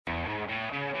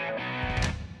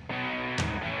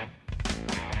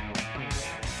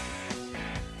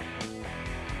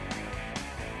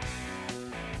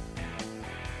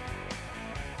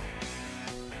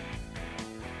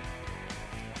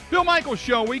Bill Michaels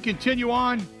Show. We continue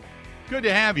on. Good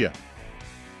to have you.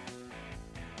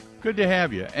 Good to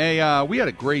have you. Hey, we had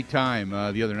a great time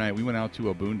the other night. We went out to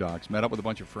a Boondocks, met up with a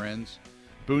bunch of friends.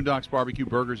 Boondocks Barbecue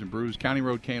Burgers and Brews, County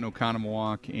Road, Kano,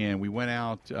 Oconomowoc, and we went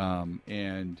out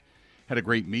and had a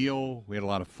great meal. We had a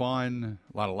lot of fun,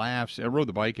 a lot of laughs. I rode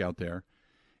the bike out there,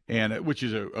 and which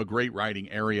is a great riding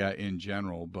area in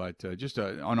general, but just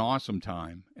an awesome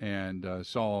time. And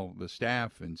saw the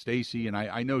staff and Stacy, and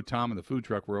I know Tom and the food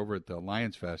truck were over at the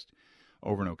Lions Fest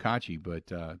over in Okauchee,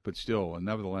 but still,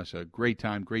 nevertheless, a great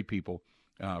time, great people,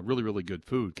 really, really good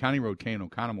food. County Road, Kano,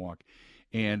 Oconomowoc.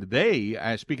 And they,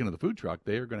 speaking of the food truck,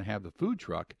 they are going to have the food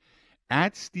truck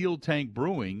at Steel Tank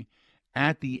Brewing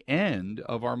at the end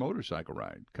of our motorcycle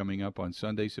ride coming up on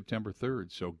Sunday, September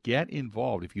 3rd. So get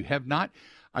involved. If you have not,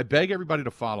 I beg everybody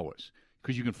to follow us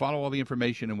because you can follow all the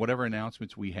information and whatever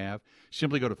announcements we have.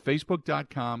 Simply go to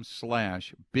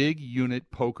facebook.com/Big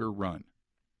Unit Poker Run.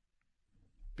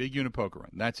 Big Unit Poker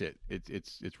Run. That's it.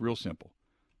 It's real simple.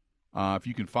 If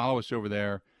you can follow us over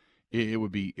there, it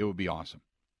would be awesome.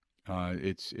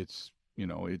 It's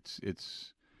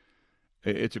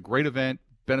a great event.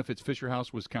 Benefits Fisher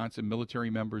House, Wisconsin,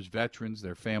 military members, veterans,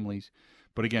 their families.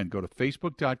 But again, go to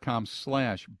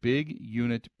facebook.com/Big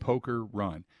Unit Poker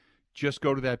Run. Just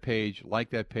go to that page,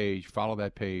 like that page, follow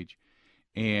that page,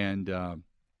 and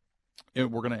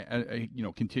we're going to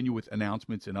continue with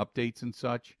announcements and updates and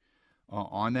such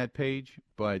on that page.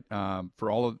 But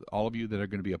for all of you that are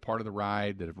going to be a part of the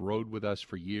ride, that have rode with us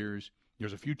for years,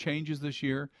 there's a few changes this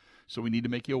year, so we need to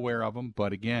make you aware of them.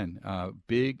 But again,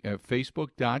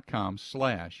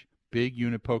 facebook.com/Big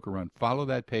Unit Poker Run. Follow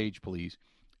that page, please,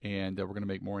 and we're going to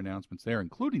make more announcements there,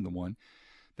 including the one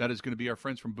that is going to be our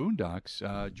friends from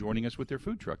Boondocks joining us with their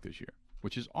food truck this year,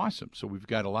 which is awesome. So we've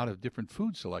got a lot of different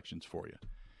food selections for you.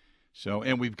 So,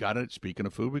 and we've got it. Speaking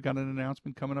of food, we've got an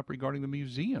announcement coming up regarding the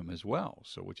museum as well.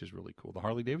 So, which is really cool, the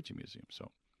Harley Davidson Museum.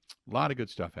 So, a lot of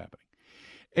good stuff happening.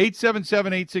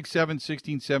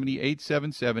 877-867-1670,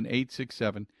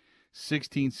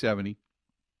 877-867-1670.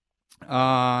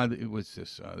 It was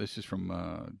this. This is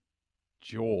from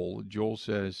Joel. Joel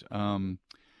says, I'm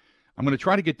going to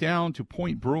try to get down to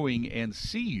Point Brewing and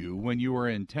see you when you are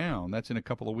in town. That's in a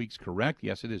couple of weeks, correct?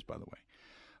 Yes, it is, by the way.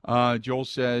 Joel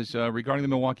says, regarding the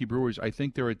Milwaukee Brewers, I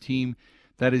think they're a team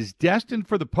that is destined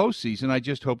for the postseason. I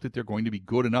just hope that they're going to be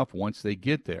good enough once they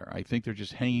get there. I think they're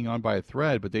just hanging on by a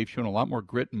thread, but they've shown a lot more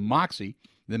grit and moxie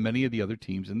than many of the other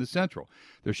teams in the Central.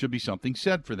 There should be something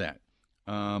said for that.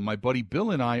 My buddy Bill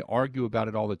and I argue about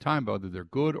it all the time, whether they're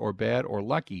good or bad or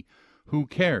lucky. Who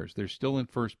cares? They're still in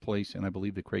first place, and I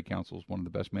believe the Craig Council is one of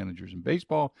the best managers in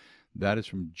baseball. That is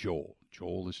from Joel.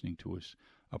 Joel listening to us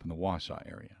up in the Wausau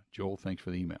area. Joel, thanks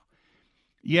for the email.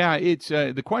 Yeah, it's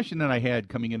the question that I had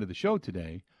coming into the show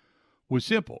today was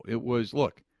simple. It was,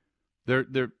 look,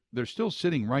 they're still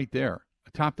sitting right there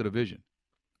atop the division.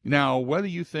 Now, whether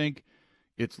you think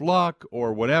it's luck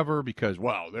or whatever, because,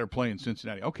 wow, they're playing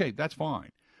Cincinnati. Okay, that's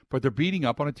fine. But they're beating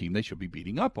up on a team they should be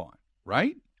beating up on,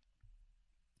 right?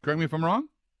 Correct me if I'm wrong?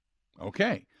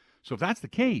 Okay. So if that's the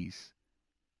case,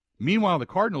 meanwhile, the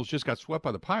Cardinals just got swept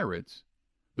by the Pirates.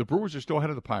 The Brewers are still ahead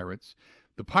of the Pirates.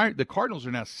 The Cardinals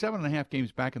are now 7.5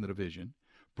 games back in the division.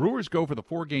 Brewers go for the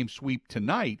 4-game sweep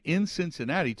tonight in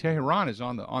Cincinnati. Tehran is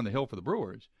on the hill for the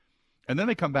Brewers. And then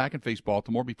they come back and face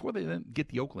Baltimore before they then get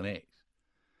the Oakland A's.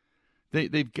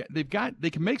 They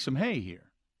can make some hay here.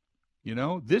 You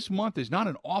know, this month is not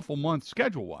an awful month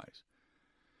schedule-wise.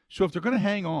 So if they're going to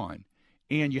hang on,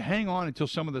 and you hang on until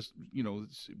some of the,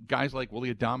 guys like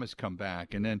Willie Adames come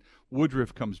back, and then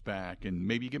Woodruff comes back, and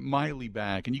maybe you get Miley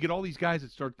back, and you get all these guys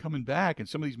that start coming back, and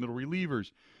some of these middle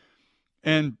relievers.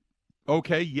 And,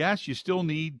 okay, yes, you still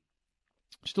need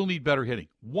better hitting.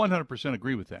 100%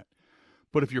 agree with that.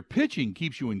 But if your pitching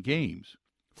keeps you in games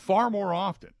far more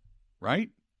often, right?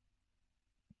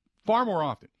 Far more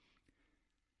often,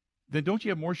 then don't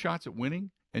you have more shots at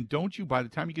winning? And don't you, by the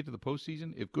time you get to the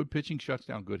postseason, if good pitching shuts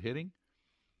down good hitting,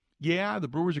 yeah, the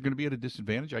Brewers are going to be at a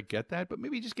disadvantage. I get that. But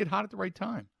maybe just get hot at the right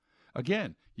time.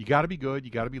 Again, you got to be good.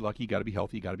 You got to be lucky. You got to be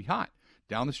healthy. You got to be hot.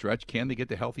 Down the stretch, can they get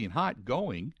the healthy and hot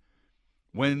going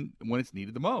when it's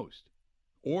needed the most?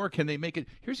 Or can they make it?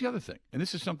 Here's the other thing. And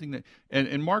this is something that,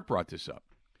 and Mark brought this up.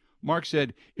 Mark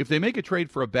said, if they make a trade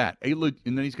for a bat, and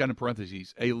then he's got in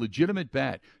parentheses, a legitimate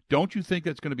bat, don't you think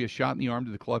that's going to be a shot in the arm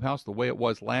to the clubhouse the way it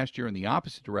was last year in the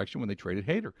opposite direction when they traded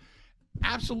Hader?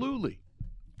 Absolutely.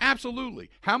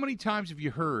 Absolutely. How many times have you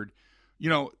heard,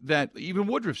 that even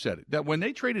Woodruff said it, that when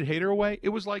they traded Hader away, it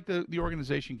was like the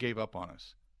organization gave up on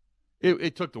us.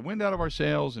 It took the wind out of our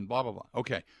sails and blah, blah, blah.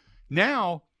 Okay.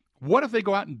 Now, what if they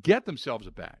go out and get themselves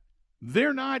a bat?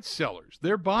 They're not sellers.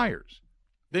 They're buyers.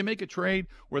 They make a trade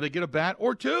where they get a bat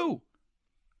or two.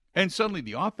 And suddenly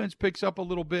the offense picks up a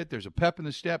little bit. There's a pep in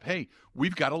the step. Hey,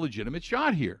 we've got a legitimate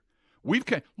shot here.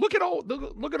 Look at all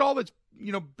that's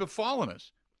befallen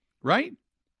us, right?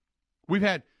 We've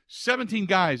had 17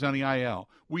 guys on the IL.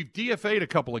 We've DFA'd a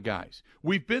couple of guys.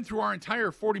 We've been through our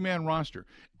entire 40-man roster.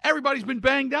 Everybody's been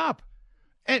banged up.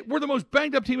 And we're the most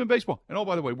banged up team in baseball. And, oh,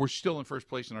 by the way, we're still in first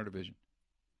place in our division.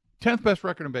 10th best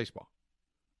record in baseball.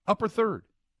 Upper third,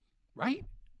 right?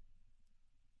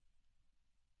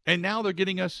 And now they're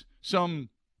getting us some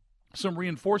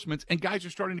reinforcements, and guys are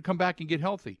starting to come back and get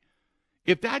healthy.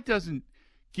 If that doesn't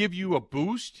give you a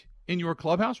boost in your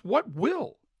clubhouse, what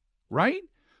will, right?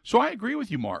 So I agree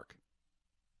with you, Mark.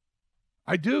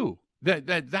 I do.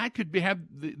 That could have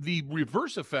the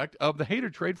reverse effect of the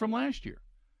Hader trade from last year.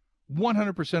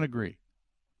 100% agree.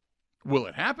 Will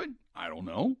it happen? I don't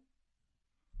know.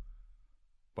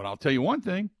 But I'll tell you one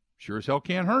thing, sure as hell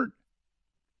can't hurt.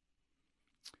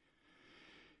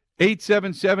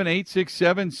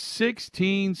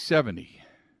 877-867-1670.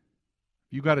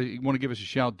 You want to give us a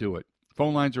shout, do it.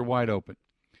 Phone lines are wide open.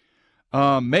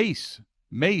 Mace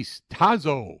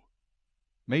Tazo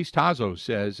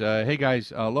says, hey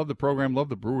guys, love the program, love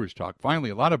the Brewers talk. Finally,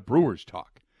 a lot of Brewers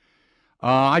talk.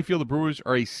 I feel the Brewers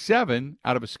are a 7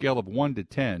 out of a scale of 1 to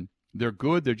 10. They're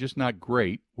good, they're just not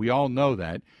great. We all know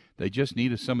that. They just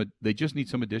need some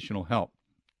additional help.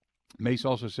 Mace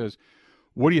also says,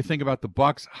 what do you think about the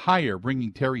Bucks hire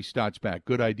bringing Terry Stotts back?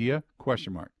 Good idea? ?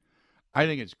 I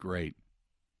think it's great.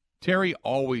 Terry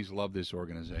always loved this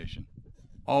organization.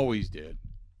 Always did.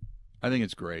 I think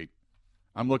it's great.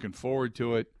 I'm looking forward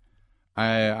to it.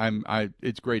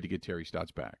 It's great to get Terry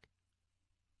Stotts back.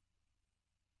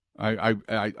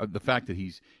 The fact that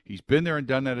he's been there and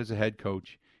done that as a head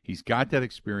coach, he's got that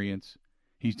experience.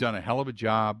 He's done a hell of a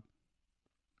job.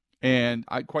 And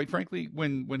quite frankly,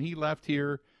 when he left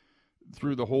here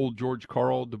through the whole George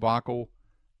Karl debacle,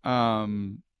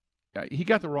 he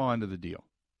got the raw end of the deal.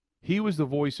 He was the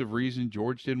voice of reason.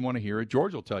 George didn't want to hear it.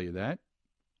 George will tell you that.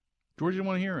 George didn't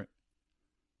want to hear it.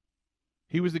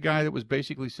 He was the guy that was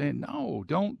basically saying, no,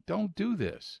 don't do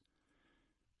this.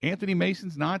 Anthony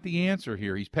Mason's not the answer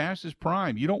here. He's past his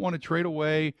prime. You don't want to trade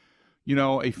away,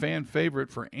 a fan favorite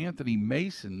for Anthony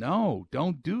Mason. No,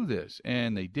 don't do this.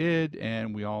 And they did,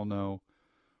 and we all know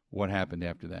what happened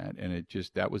after that. And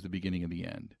that was the beginning of the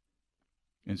end.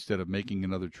 Instead of making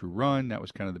another true run, that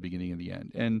was kind of the beginning of the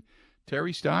end. And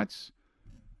Terry Stotts,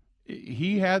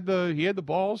 he had the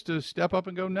balls to step up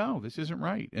and go, no, this isn't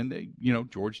right. And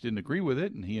George didn't agree with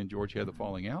it, and he and George had the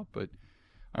falling out. But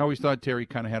I always thought Terry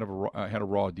kind of had a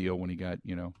raw deal when he got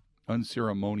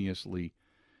unceremoniously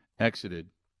exited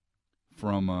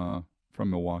from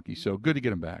Milwaukee. So good to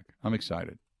get him back. I'm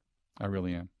excited. I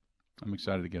really am. I'm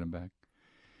excited to get him back.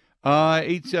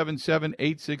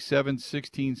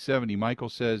 877-867-1670. Michael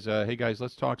says, hey, guys,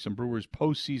 let's talk some Brewers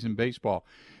postseason baseball.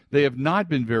 They have not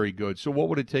been very good, so what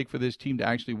would it take for this team to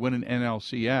actually win an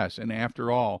NLCS? And after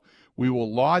all, we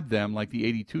will laud them like the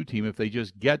 82 team if they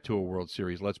just get to a World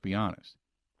Series, let's be honest.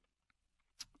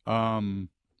 What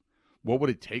would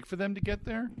it take for them to get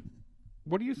there?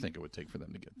 What do you think it would take for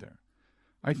them to get there?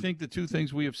 I think the two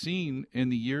things we have seen in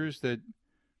the years that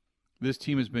this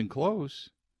team has been close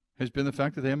has been the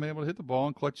fact that they haven't been able to hit the ball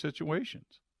in clutch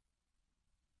situations.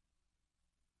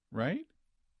 Right?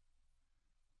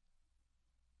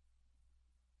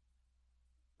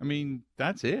 I mean,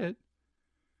 that's it.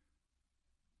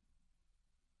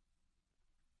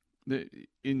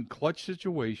 In clutch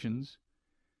situations,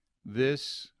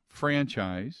 this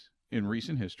franchise, in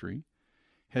recent history,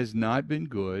 has not been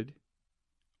good,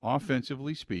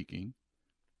 offensively speaking,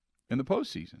 in the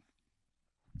postseason.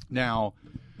 Now,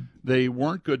 they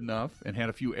weren't good enough and had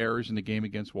a few errors in the game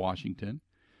against Washington.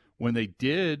 When they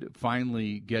did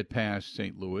finally get past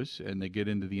St. Louis and they get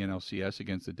into the NLCS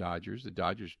against the Dodgers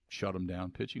shut them down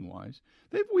pitching-wise.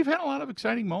 We've had a lot of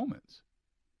exciting moments.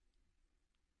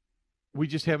 We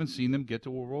just haven't seen them get to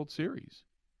a World Series.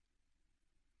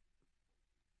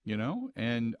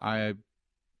 And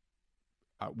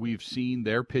we've seen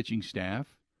their pitching staff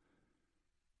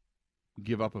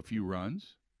give up a few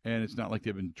runs. And it's not like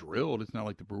they've been drilled. It's not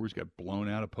like the Brewers got blown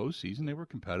out of postseason. They were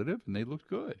competitive, and they looked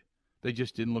good. They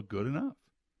just didn't look good enough.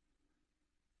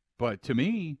 But to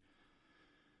me,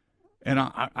 and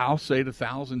I'll say it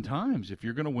 1,000 times, if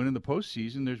you're going to win in the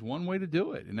postseason, there's one way to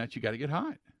do it, and that's you got to get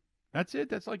hot. That's it.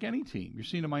 That's like any team. You're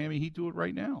seeing the Miami Heat do it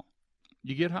right now.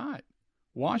 You get hot.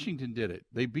 Washington did it.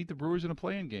 They beat the Brewers in a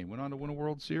play-in game, went on to win a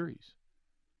World Series.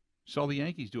 Saw the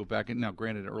Yankees do it back in, now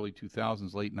granted, early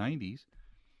 2000s, late 90s.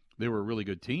 They were a really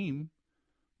good team,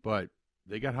 but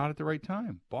they got hot at the right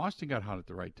time. Boston got hot at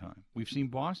the right time. We've seen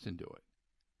Boston do it.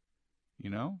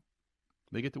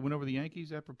 They get to win over the Yankees,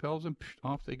 that propels them,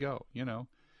 off they go,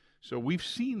 So we've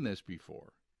seen this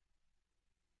before.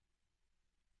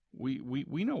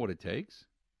 We know what it takes.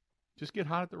 Just get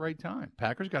hot at the right time.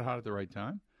 Packers got hot at the right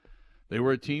time. They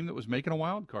were a team that was making a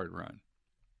wild card run.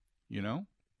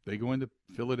 They go into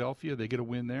Philadelphia, they get a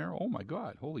win there. Oh, my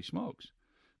God, holy smokes.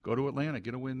 Go to Atlanta,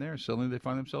 get a win there. Suddenly they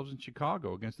find themselves in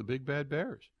Chicago against the Big Bad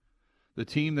Bears. The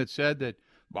team that said that,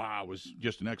 it was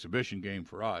just an exhibition game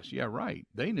for us. Yeah, right.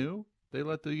 They knew. They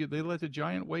let the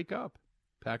giant wake up.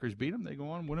 Packers beat them. They go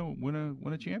on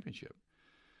win a championship.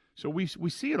 So we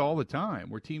see it all the time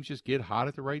where teams just get hot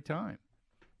at the right time.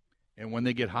 And when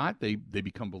they get hot, they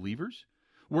become believers.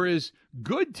 Whereas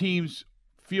good teams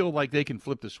feel like they can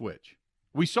flip the switch.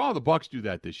 We saw the Bucks do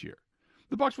that this year.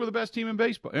 The Bucks were the best team in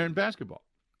basketball.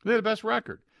 They had the best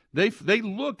record. They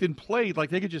looked and played like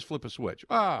they could just flip a switch.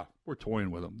 We're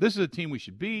toying with them. This is a team we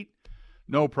should beat.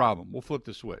 No problem. We'll flip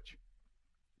the switch.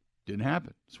 Didn't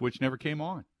happen. Switch never came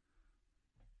on.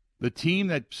 The team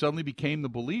that suddenly became the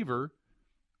believer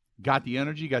got the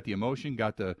energy, got the emotion,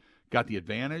 got the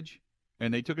advantage,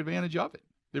 and they took advantage of it.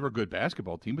 They were a good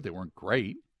basketball team, but they weren't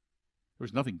great. There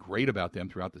was nothing great about them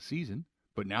throughout the season.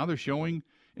 But now they're showing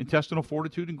intestinal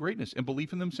fortitude and greatness and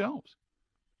belief in themselves.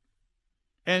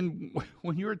 And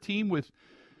when you're a team with,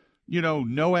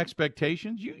 no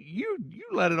expectations, you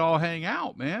let it all hang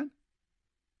out, man.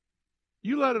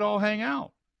 You let it all hang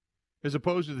out. As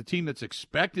opposed to the team that's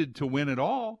expected to win it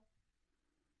all.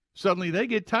 Suddenly they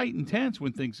get tight and tense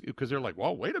because they're like,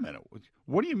 well, wait a minute.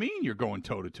 What do you mean you're going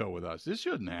toe-to-toe with us? This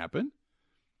shouldn't happen.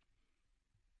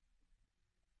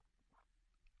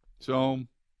 So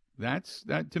that's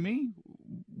to me,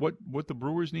 what the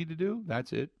Brewers need to do.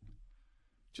 That's it.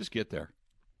 Just get there.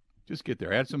 Just get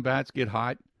there. Add some bats, get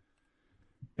hot,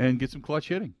 and get some clutch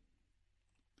hitting.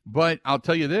 But I'll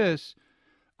tell you this,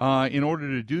 in order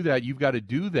to do that, you've got to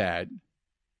do that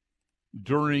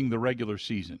during the regular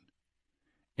season.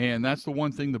 And that's the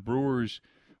one thing the Brewers,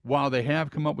 while they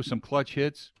have come up with some clutch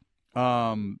hits,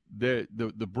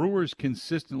 the Brewers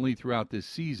consistently throughout this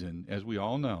season, as we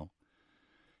all know,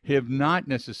 have not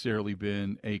necessarily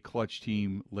been a clutch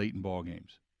team late in ball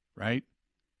games, right?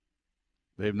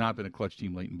 They have not been a clutch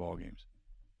team late in ball games.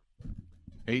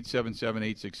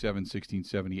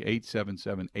 877-867-1670,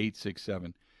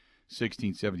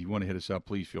 877-867-1670. You want to hit us up,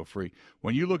 please feel free.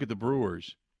 When you look at the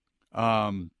Brewers,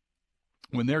 when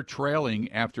they're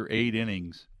trailing after 8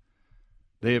 innings,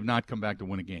 they have not come back to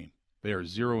win a game. They are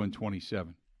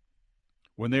 0-27.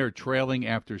 When they are trailing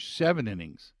after 7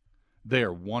 innings, they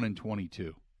are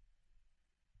 1-22.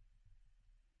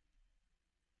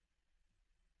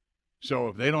 So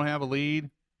if they don't have a lead,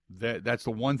 that's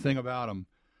the one thing about them.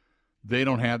 They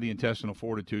don't have the intestinal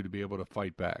fortitude to be able to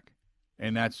fight back.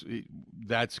 And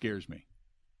that scares me.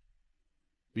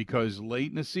 Because late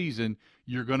in the season,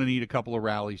 you're going to need a couple of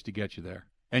rallies to get you there.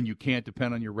 And you can't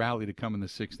depend on your rally to come in the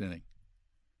 6th inning.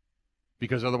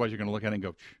 Because otherwise you're going to look at it and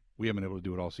go, we haven't been able to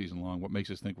do it all season long. What makes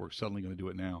us think we're suddenly going to do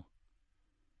it now?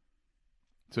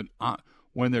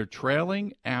 When they're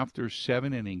trailing after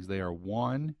 7 innings, they are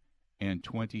 1-22.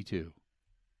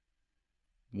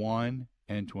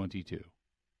 1-22.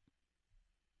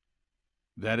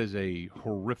 That is a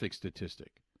horrific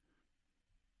statistic.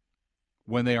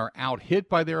 When they are out-hit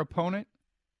by their opponent,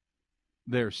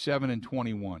 they're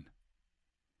 7-21.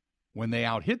 When they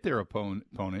out-hit their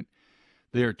opponent,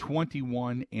 they're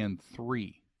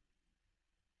 21-3.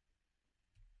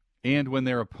 And when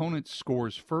their opponent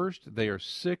scores first, they are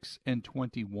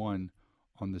 6-21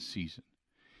 on the season.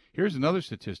 Here's another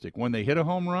statistic. When they hit a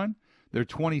home run, they're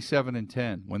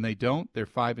 27-10. When they don't, they're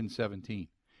 5-17.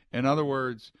 In other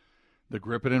words, the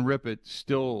grip it and rip it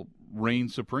still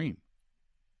reigns supreme.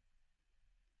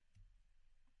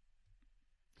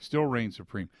 Still reigns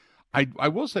supreme. I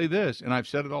will say this, and I've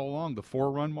said it all along, the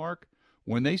 4-run mark,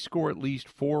 when they score at least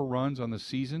 4 runs on the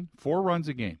season, 4 runs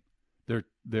a game, they're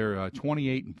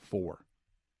 28-4.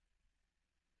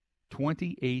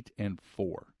 28-4.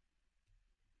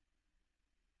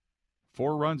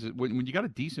 4 runs, when you got a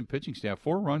decent pitching staff,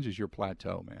 4 runs is your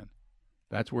plateau, man.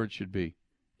 That's where it should be.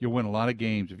 You'll win a lot of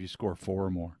games if you score 4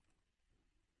 or more.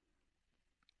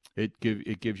 It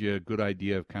gives you a good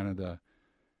idea of kind of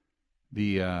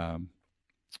the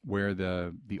where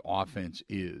the offense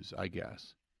is, I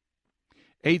guess.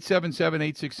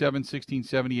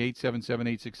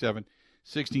 877-867-1670,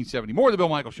 877-867-1670. More of the Bill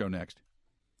Michaels Show next.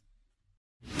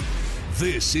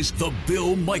 This is the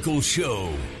Bill Michaels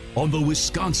Show on the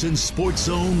Wisconsin Sports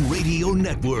Zone Radio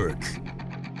Network.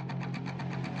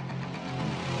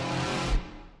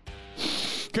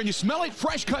 Can you smell it?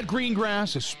 Fresh cut green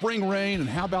grass, a spring rain, and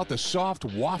how about the soft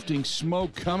wafting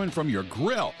smoke coming from your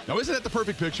grill? Now, isn't that the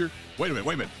perfect picture? Wait a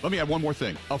minute. Let me add one more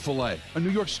thing. A filet, a New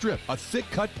York strip, a thick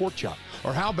cut pork chop,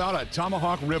 or how about a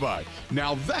tomahawk ribeye?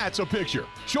 Now that's a picture.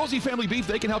 Schulze Family Beef,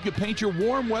 they can help you paint your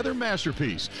warm weather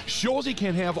masterpiece. Schulze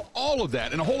can have all of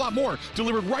that and a whole lot more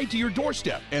delivered right to your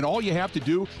doorstep. And all you have to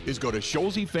do is go to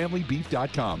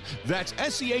SchulzeFamilyBeef.com. That's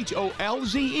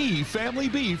SCHOLZE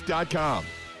FamilyBeef.com.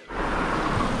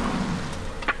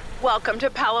 Welcome to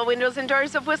Pella Windows and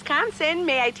Doors of Wisconsin.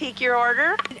 May I take your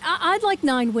order? I'd like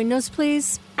 9 windows,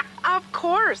 please. Of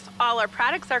course. All our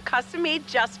products are custom made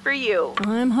just for you.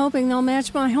 I'm hoping they'll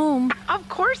match my home. Of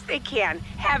course they can.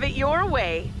 Have it your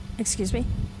way. Excuse me?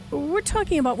 We're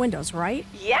talking about windows, right?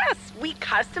 Yes, we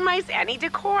customize any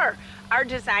decor. Our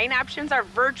design options are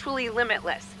virtually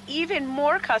limitless, even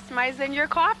more customized than your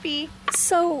coffee.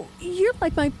 So you're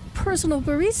like my personal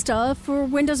barista for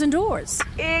windows and doors.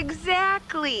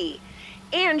 Exactly.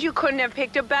 And you couldn't have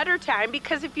picked a better time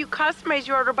because if you customize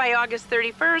your order by August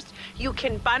 31st, you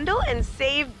can bundle and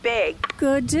save big.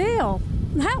 Good deal.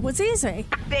 That was easy.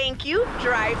 Thank you.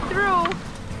 Drive through.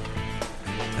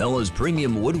 Pella's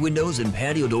premium wood windows and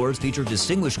patio doors feature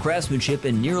distinguished craftsmanship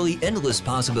and nearly endless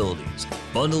possibilities.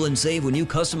 Bundle and save when you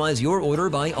customize your order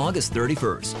by August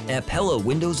 31st at Pella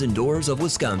Windows and Doors of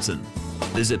Wisconsin.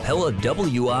 Visit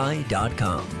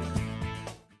PellaWI.com.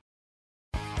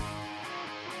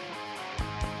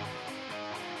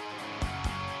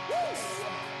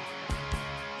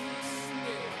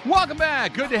 Welcome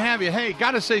back. Good to have you. Hey,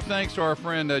 got to say thanks to our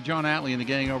friend John Atlee and the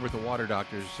gang over at the Water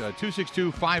Doctors.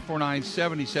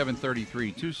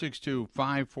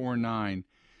 262-549-7733.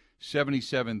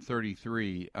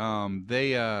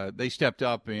 262-549-7733. They stepped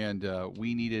up, and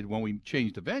we needed, when we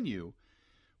changed the venue,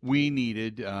 we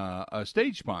needed a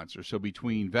stage sponsor. So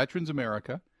between Veterans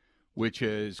America, which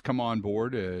has come on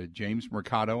board, James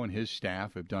Mercado and his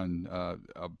staff have done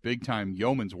a big-time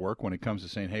yeoman's work when it comes to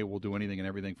saying, hey, we'll do anything and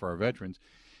everything for our veterans.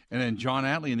 And then John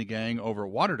Atlee and the gang over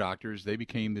at Water Doctors, they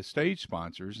became the stage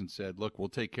sponsors and said, look, we'll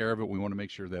take care of it. We want to make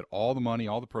sure that all the money,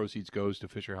 all the proceeds goes to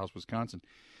Fisher House, Wisconsin.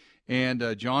 And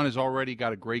John has already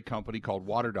got a great company called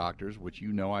Water Doctors, which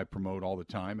you know I promote all the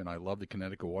time, and I love the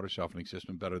Connecticut water softening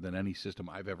system better than any system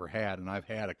I've ever had. And I've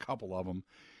had a couple of them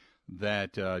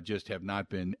that just have not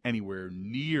been anywhere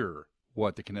near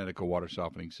what the Connecticut water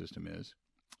softening system is.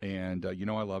 And you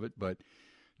know I love it, but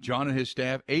John and his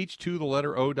staff,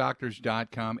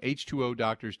 H2doctors.com,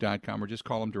 H2odoctors.com, or just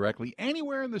call them directly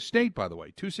anywhere in the state, by the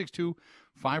way,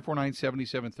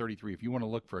 262-549-7733. If you want to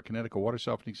look for a Connecticut water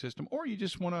softening system, or you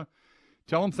just want to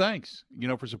tell them thanks,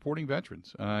 for supporting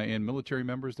veterans and military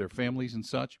members, their families and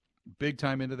such. Big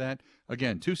time into that.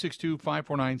 Again,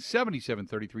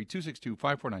 262-549-7733,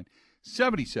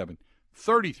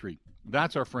 262-549-7733.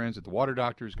 That's our friends at the Water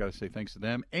Doctors. Got to say thanks to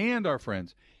them and our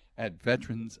friends at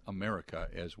Veterans America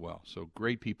as well. So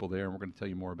great people there, and we're going to tell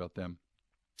you more about them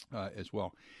as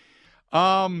well.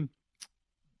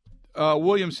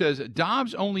 William says,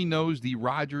 Dobbs only knows the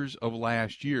Rodgers of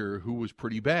last year, who was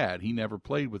pretty bad. He never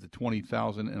played with the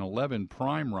 2011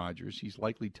 prime Rodgers. He's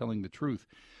likely telling the truth.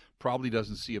 Probably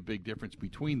doesn't see a big difference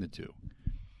between the two.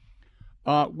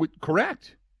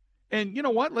 Correct. And you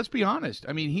know what? Let's be honest.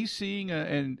 I mean, he's seeing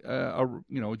a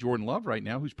Jordan Love right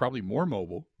now who's probably more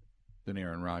mobile than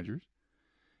Aaron Rodgers.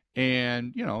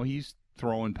 And, he's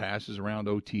throwing passes around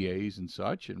OTAs and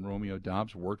such. And Romeo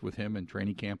Dobbs worked with him in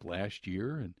training camp last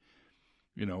year and,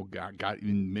 got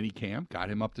in mini camp, got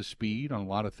him up to speed on a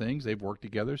lot of things. They've worked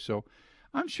together. So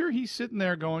I'm sure he's sitting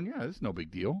there going, yeah, this is no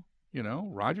big deal.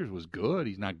 Rodgers was good.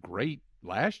 He's not great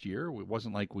last year. It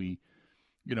wasn't like we're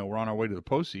on our way to the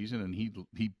postseason and he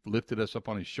lifted us up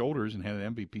on his shoulders and had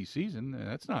an MVP season.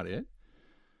 That's not it.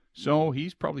 So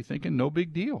he's probably thinking no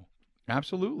big deal.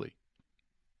 Absolutely.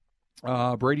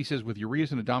 Brady says, with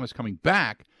Urias and Adames coming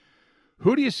back,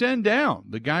 who do you send down?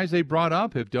 The guys they brought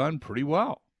up have done pretty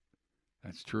well.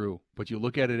 That's true. But you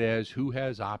look at it as who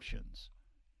has options.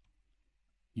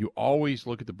 You always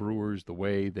look at the Brewers the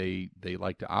way they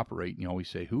like to operate, and you always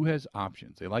say, who has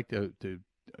options? They like to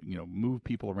move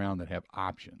people around that have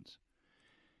options.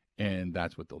 And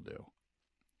that's what they'll do.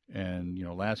 And,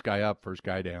 last guy up, first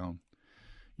guy down.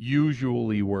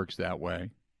 Usually works that way.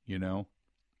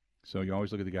 So you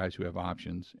always look at the guys who have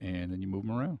options, and then you move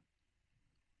them around.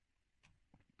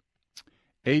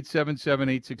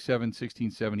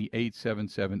 877-867-1670,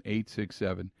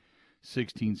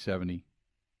 877-867-1670.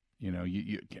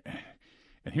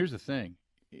 And here's the thing.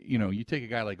 You take a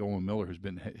guy like Owen Miller who's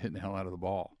been hitting the hell out of the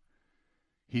ball.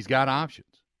 He's got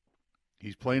options.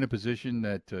 He's playing a position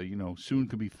that, soon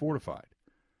could be fortified.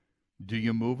 Do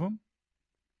you move him?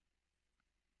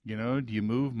 You know, do you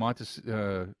move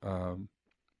Monasterio?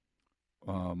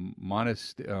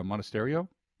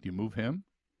 Do you move him?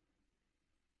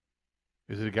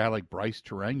 Is it a guy like Bryce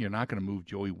Terang? You're not going to move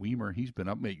Joey Weimer. He's been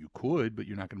up, mate. You could, but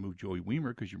you're not going to move Joey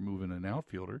Weimer because you're moving an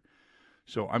outfielder.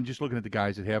 So I'm just looking at the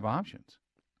guys that have options.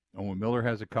 Owen Miller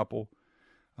has a couple.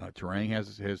 Terang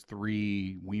has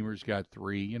 3. Weimer's got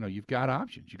 3. You know, you've got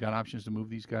options. You've got options to move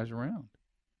these guys around.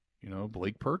 You know,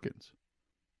 Blake Perkins.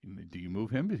 Do you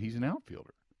move him? But he's an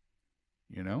outfielder.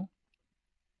 You know?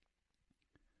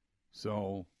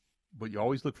 So, but you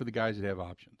always look for the guys that have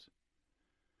options.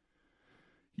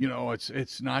 You know,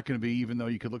 it's not going to be, even though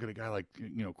you could look at a guy like,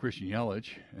 you know, Christian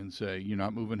Yelich and say, you're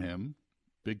not moving him,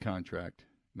 big contract.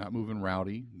 Not moving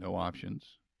Rowdy, no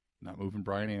options. Not moving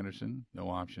Brian Anderson, no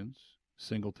options.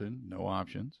 Singleton, no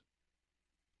options.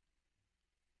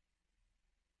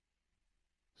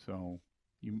 So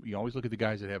you always look at the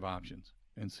guys that have options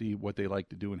and see what they like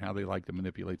to do and how they like to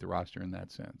manipulate the roster in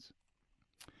that sense.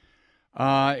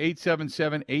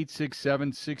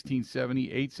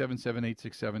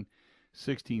 877-867-1670,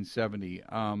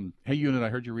 877-867-1670. Hey, Unit, I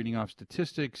heard you reading off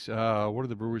statistics. What are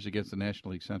the Brewers against the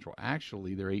National League Central?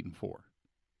 Actually, they're 8-4.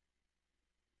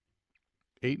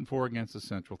 8-4 against the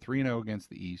Central, 3-0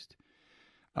 against the East,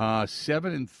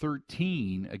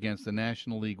 7-13 against the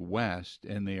National League West,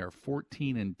 and they are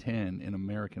 14-10 in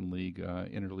American League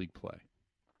interleague play.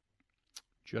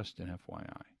 Just an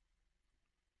FYI.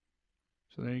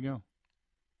 So there you go.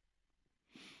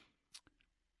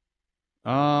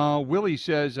 Willie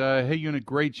says, hey, Unit,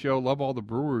 great show. Love all the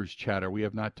Brewers chatter. We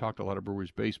have not talked a lot of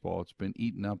Brewers baseball. It's been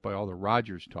eaten up by all the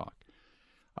Rodgers talk.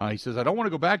 He says, I don't want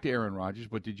to go back to Aaron Rodgers,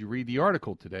 but did you read the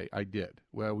article today? I did.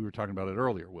 Well, we were talking about it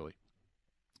earlier, Willie.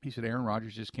 He said, Aaron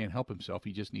Rodgers just can't help himself.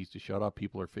 He just needs to shut up.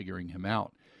 People are figuring him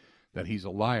out, that he's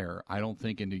a liar. I don't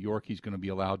think in New York he's going to be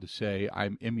allowed to say,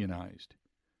 I'm immunized.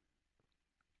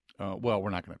 Well, we're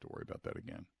not going to have to worry about that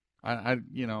again. I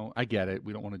get it.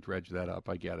 We don't want to dredge that up.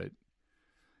 I get it.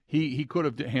 He could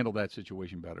have handled that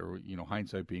situation better, you know,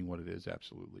 hindsight being what it is,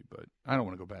 absolutely. But I don't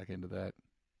want to go back into that.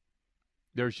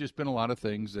 There's just been a lot of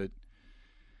things that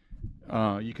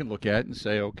you can look at and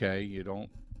say, okay, you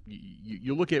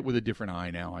look at it with a different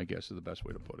eye now, I guess is the best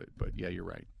way to put it. But yeah, you're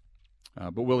right.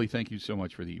 But Willie, thank you so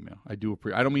much for the email. I do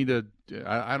appreciate. I don't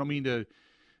mean to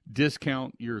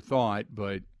discount your thought,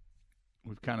 but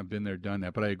we've kind of been there, done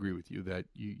that. But I agree with you that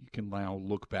you can now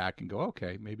look back and go,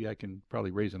 okay, maybe I can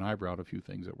probably raise an eyebrow at a few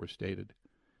things that were stated.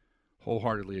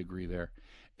 Wholeheartedly agree there.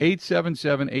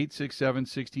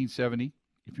 877-867-1670.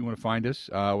 If you want to find us,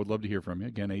 I would love to hear from you.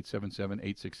 Again,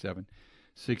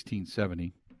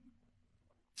 877-867-1670.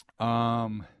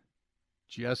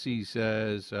 Jesse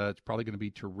says it's probably going to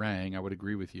be Terang. I would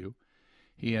agree with you.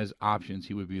 He has options.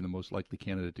 He would be the most likely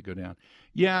candidate to go down.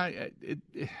 Yeah,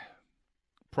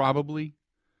 probably.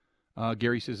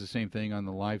 Gary says the same thing on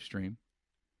the live stream.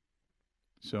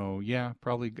 So, yeah,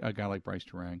 probably a guy like Bryce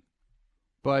Terang.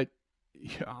 But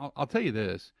I'll tell you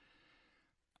this.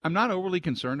 I'm not overly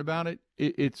concerned about it.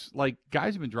 It's like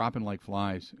guys have been dropping like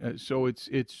flies. So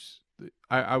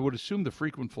I would assume the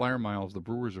frequent flyer miles the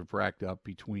Brewers have racked up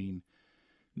between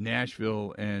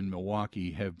Nashville and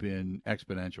Milwaukee have been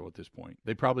exponential at this point.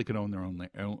 They probably could own their own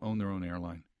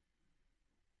airline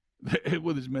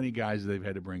with as many guys as they've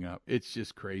had to bring up. It's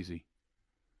just crazy.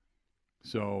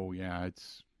 So yeah,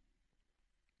 it's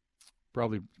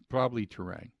probably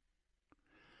Terang.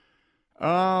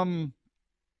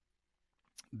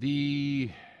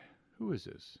 Who is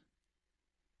this?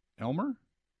 Elmer?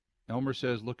 Elmer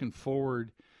says, looking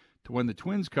forward to when the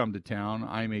Twins come to town.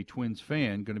 I'm a Twins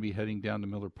fan, going to be heading down to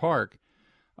Miller Park.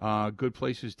 Good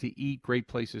places to eat, great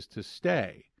places to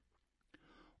stay.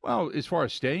 Well, as far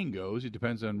as staying goes, it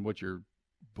depends on what your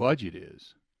budget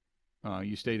is.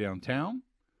 You stay downtown,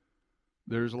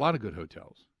 there's a lot of good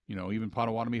hotels. You know, even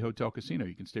Potawatomi Hotel Casino,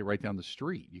 you can stay right down the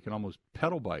street. You can almost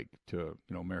pedal bike to,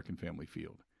 American Family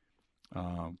Field.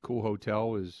 Cool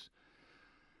hotel is,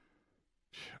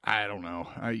 I don't know.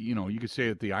 You could stay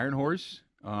at the Iron Horse.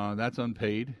 That's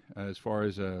unpaid as far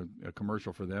as a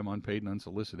commercial for them, unpaid and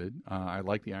unsolicited. I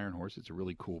like the Iron Horse. It's a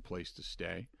really cool place to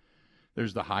stay.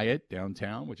 There's the Hyatt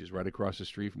downtown, which is right across the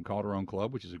street from Calderon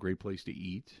Club, which is a great place to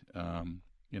eat.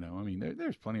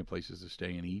 There's plenty of places to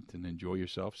stay and eat and enjoy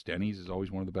yourself. Stenny's is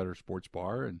always one of the better sports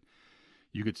bar, and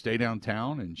you could stay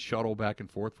downtown and shuttle back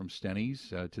and forth from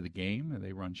Stenny's to the game, and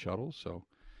they run shuttles. So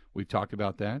we've talked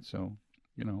about that. So,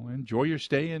 enjoy your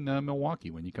stay in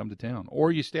Milwaukee when you come to town,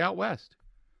 or you stay out west.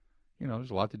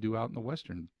 There's a lot to do out in the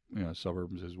western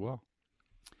suburbs as well.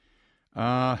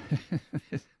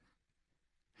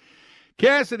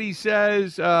 Cassidy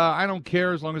says, I don't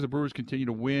care as long as the Brewers continue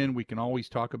to win. We can always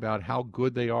talk about how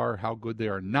good they are, how good they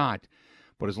are not.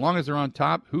 But as long as they're on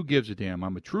top, who gives a damn?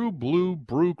 I'm a true Blue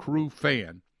Brew Crew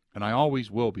fan, and I always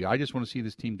will be. I just want to see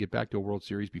this team get back to a World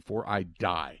Series before I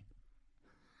die.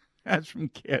 That's from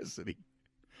Cassidy.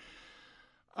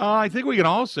 I think we can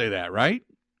all say that, right?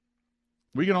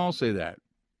 We can all say that.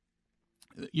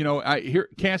 You know,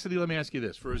 Cassidy, let me ask you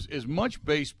this. For as much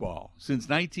baseball since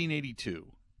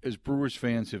 1982 as Brewers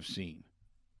fans have seen,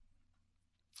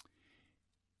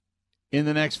 in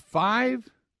the next 5,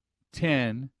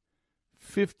 10,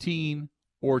 15,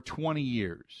 or 20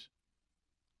 years,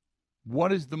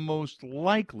 what is the most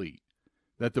likely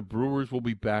that the Brewers will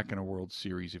be back in a World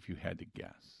Series if you had to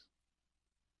guess?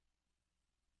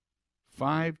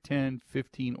 5, 10,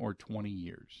 15, or 20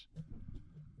 years.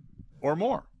 Or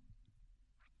more.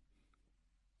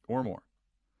 Or more.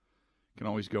 Can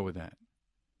always go with that.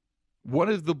 What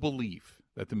is the belief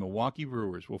that the Milwaukee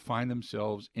Brewers will find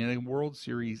themselves in a World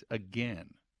Series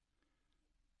again?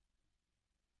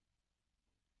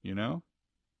 You know?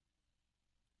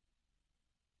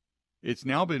 It's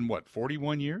now been,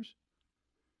 41 years?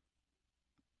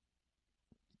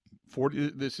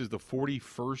 This is the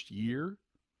 41st year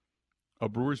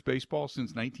of Brewers baseball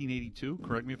since 1982.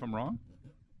 Correct me if I'm wrong.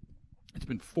 It's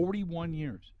been 41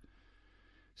 years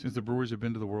since the Brewers have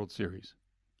been to the World Series.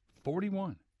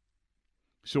 41.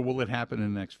 So will it happen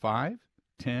in the next 5,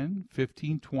 10,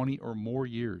 15, 20, or more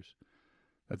years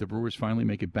that the Brewers finally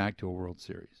make it back to a World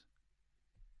Series?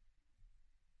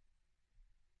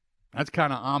 That's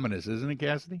kind of ominous, isn't it,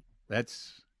 Cassidy?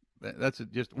 That's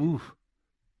just oof.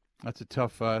 That's a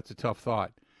tough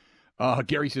thought.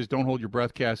 Gary says, "Don't hold your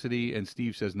breath, Cassidy," and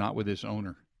Steve says, "Not with this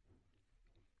owner."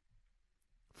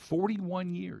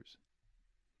 41 years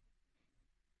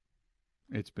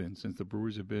it's been since the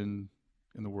Brewers have been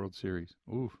in the World Series.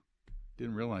 Ooh,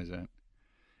 didn't realize that.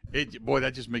 Boy,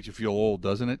 that just makes you feel old,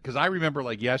 doesn't it? Because I remember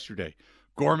like yesterday,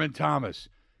 Gorman Thomas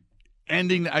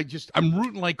ending. I'm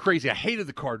rooting like crazy. I hated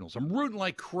the Cardinals. I'm rooting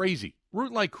like crazy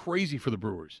for the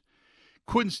Brewers.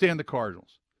 Couldn't stand the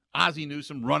Cardinals. Ozzie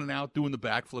Newsome running out, doing the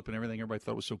backflip and everything. Everybody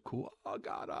thought it was so cool. Oh,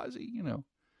 God, Ozzie, you know.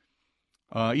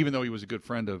 Even though he was a good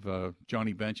friend of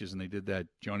Johnny Bench's, and they did that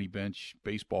Johnny Bench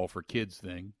baseball for kids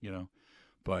thing, you know.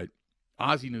 But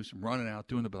Ozzie Newsome running out,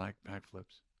 doing the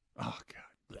backflips. Oh,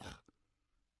 God. Ugh.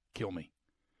 Kill me.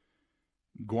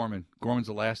 Gorman's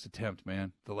the last attempt,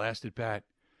 man. The last at bat.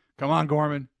 Come on,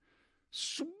 Gorman.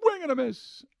 Swing and a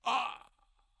miss.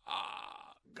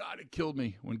 God, it killed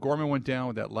me. When Gorman went down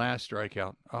with that last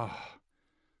strikeout,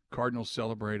 Cardinals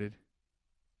celebrated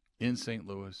in St.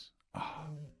 Louis.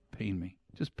 Pain me.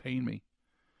 Just pain me.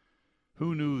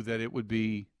 Who knew that it would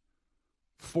be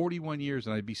 41 years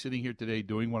and I'd be sitting here today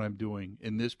doing what I'm doing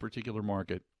in this particular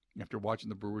market after watching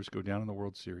the Brewers go down in the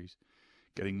World Series,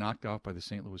 getting knocked off by the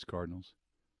St. Louis Cardinals,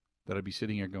 that I'd be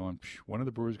sitting here going, when are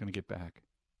the Brewers going to get back?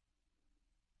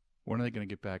 When are they going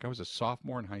to get back? I was a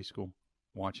sophomore in high school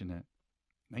watching that.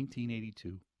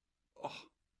 1982. Oh,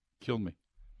 killed me.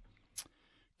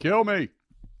 Kill me.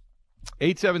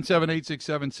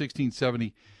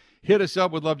 877-867-1670. Hit us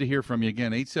up. We'd love to hear from you.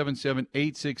 Again,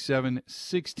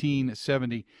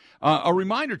 877-867-1670. A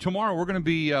reminder, tomorrow we're going to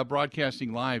be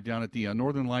broadcasting live down at the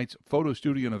Northern Lights Photo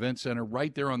Studio and Event Center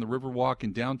right there on the Riverwalk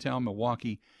in downtown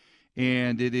Milwaukee.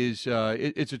 And it is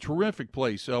it's a terrific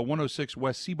place, 106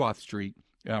 West Seaboth Street,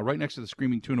 right next to the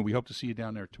Screaming Tuna. We hope to see you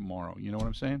down there tomorrow. You know what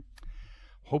I'm saying?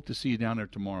 Hope to see you down there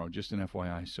tomorrow, just an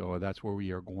FYI. So that's where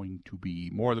we are going to be.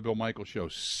 More of the Bill Michaels Show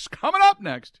coming up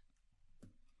next.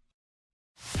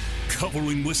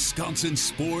 Covering Wisconsin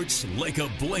sports like a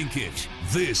blanket.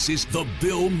 This is the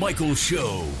Bill Michaels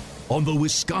Show on the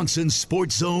Wisconsin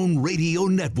Sports Zone Radio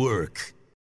Network.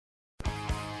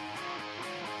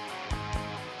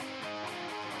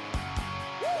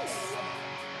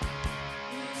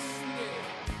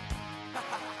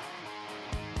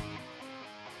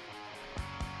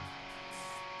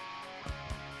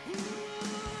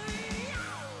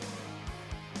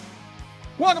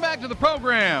 Welcome back to the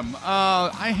program.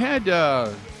 I had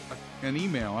an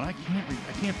email, and I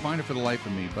can't find it for the life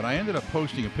of me, but I ended up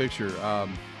posting a picture. I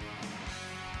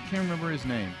can't remember his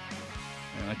name,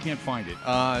 and I can't find it.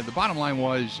 The bottom line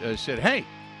was, said, hey,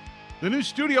 the new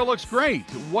studio looks great.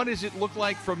 What does it look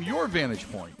like from your vantage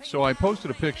point? So I posted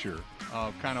a picture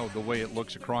of kind of the way it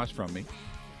looks across from me,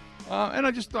 and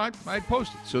I just thought I'd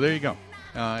post it. So there you go.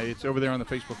 It's over there on the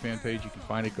Facebook fan page. You can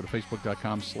find it. Go to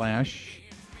facebook.com/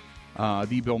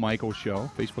 The Bill Michaels Show,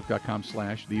 facebook.com/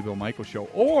 The Bill Michaels Show,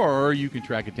 or you can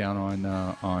track it down on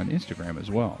Instagram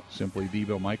as well. Simply The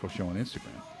Bill Michaels Show on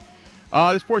Instagram.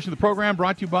 This portion of the program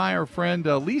brought to you by our friend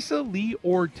Lisa Lee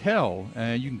Ortel.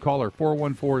 You can call her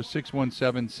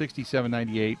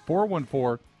 414-617-6798,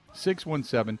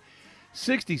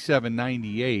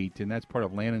 414-617-6798, and that's part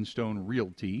of Land & Stone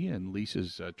Realty. And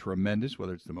Lisa's tremendous,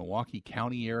 whether it's the Milwaukee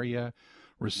County area,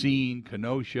 Racine,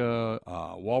 Kenosha,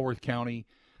 Walworth County,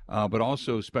 but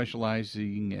also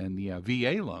specializing in the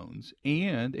VA loans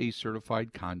and a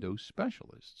certified condo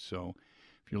specialist. So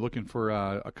if you're looking for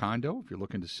a condo, if you're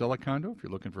looking to sell a condo, if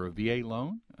you're looking for a VA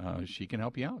loan, she can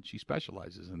help you out. She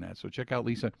specializes in that. So check out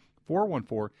Lisa,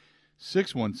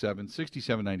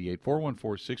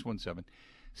 414-617-6798,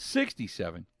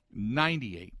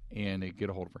 414-617-6798, and get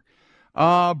a hold of her.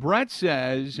 Brett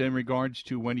says, in regards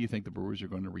to when do you think the Brewers are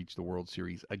going to reach the World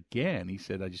Series again, he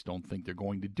said, I just don't think they're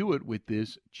going to do it with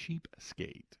this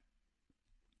cheapskate,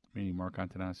 meaning Mark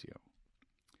Antanasio.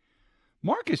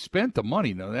 Mark has spent the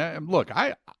money. Look,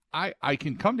 I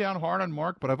can come down hard on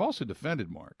Mark, but I've also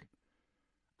defended Mark.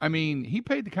 I mean, he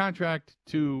paid the contract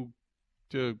to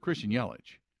Christian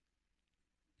Yelich.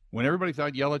 When everybody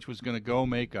thought Yelich was going to go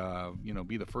make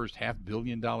be the first $500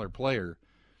 million player,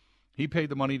 he paid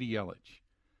the money to Yelich.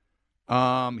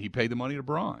 He paid the money to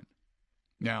Braun.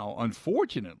 Now,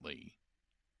 unfortunately,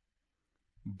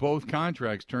 both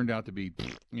contracts turned out to be,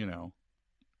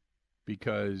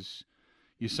 because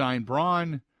you sign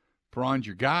Braun, Braun's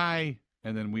your guy,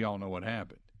 and then we all know what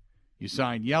happened. You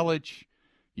sign Yelich,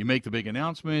 you make the big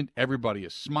announcement, everybody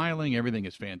is smiling, everything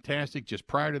is fantastic. Just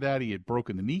prior to that, he had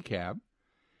broken the kneecap,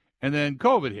 and then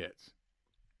COVID hits.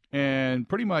 And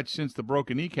pretty much since the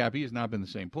broken kneecap, he has not been the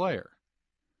same player.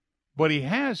 But he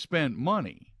has spent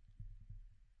money.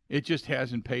 It just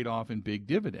hasn't paid off in big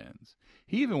dividends.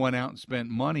 He even went out and spent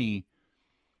money.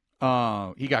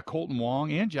 He got Colton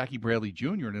Wong and Jackie Bradley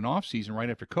Jr. in an offseason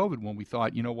right after COVID when we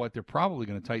thought, you know what, they're probably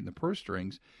going to tighten the purse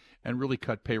strings and really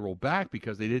cut payroll back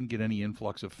because they didn't get any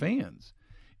influx of fans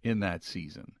in that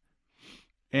season.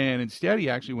 And instead, he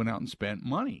actually went out and spent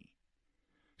money.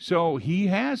 So he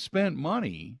has spent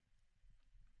money.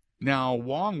 Now,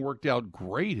 Wong worked out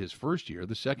great his first year.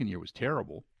 The second year was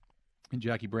terrible. And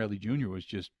Jackie Bradley Jr. was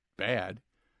just bad.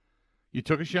 You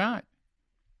took a shot.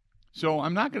 So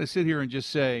I'm not going to sit here and just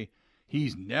say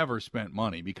he's never spent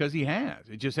money because he has.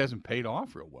 It just hasn't paid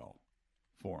off real well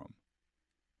for him.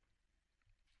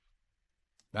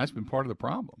 That's been part of the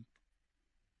problem.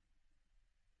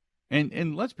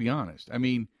 And let's be honest. I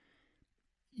mean,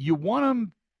 you want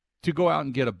him to go out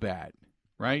and get a bat,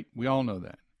 right? We all know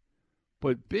that.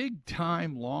 But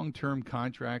big-time, long-term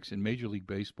contracts in Major League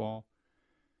Baseball,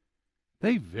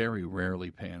 they very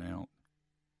rarely pan out.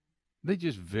 They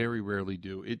just very rarely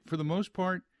do. For the most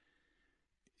part,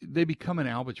 they become an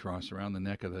albatross around the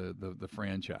neck of the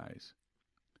franchise.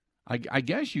 I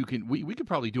guess you can. We could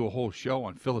probably do a whole show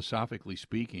on philosophically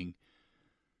speaking.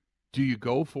 Do you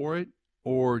go for it,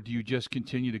 or do you just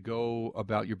continue to go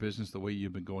about your business the way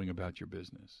you've been going about your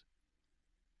business?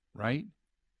 Right?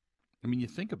 I mean, you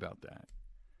think about that.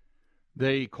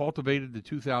 They cultivated the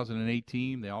 2008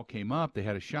 team. They all came up. They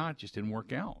had a shot. Just didn't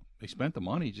work out. They spent the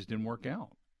money. Just didn't work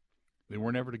out. They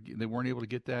weren't able to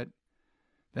get that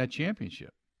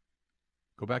championship.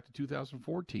 Go back to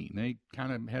 2014. They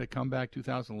kind of had a comeback.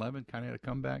 2011 kind of had a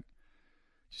comeback.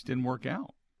 Just didn't work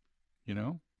out,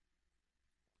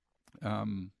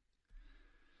 The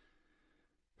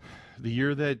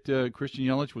year that Christian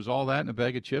Yelich was all that in a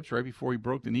bag of chips right before he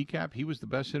broke the kneecap, he was the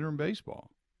best hitter in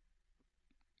baseball.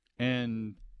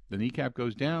 And the kneecap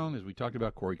goes down. As we talked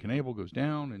about, Corey Knebel goes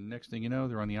down, and next thing you know,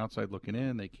 they're on the outside looking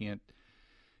in. They can't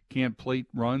plate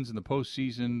runs in the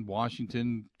postseason.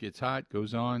 Washington gets hot,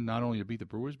 goes on not only to beat the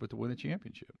Brewers, but to win a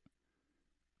championship.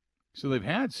 So they've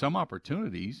had some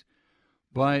opportunities,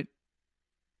 but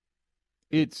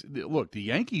look, the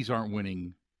Yankees aren't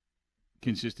winning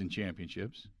consistent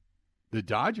championships. The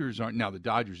Dodgers aren't. Now, the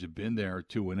Dodgers have been there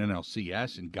to an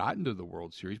NLCS and gotten to the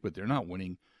World Series, but they're not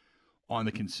winning on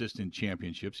the consistent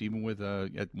championships, even with,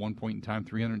 at one point in time,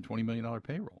 $320 million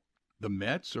payroll. The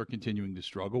Mets are continuing to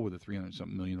struggle with a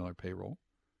 $300-something million payroll.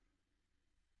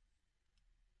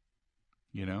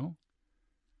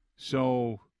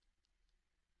 So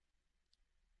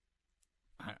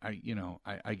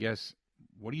I guess,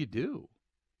 what do you do?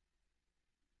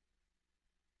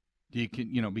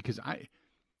 Because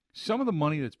some of the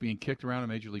money that's being kicked around in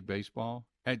Major League Baseball,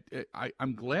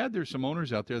 I'm glad there's some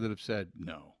owners out there that have said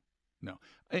no.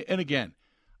 And again,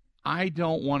 I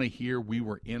don't want to hear we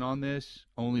were in on this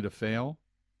only to fail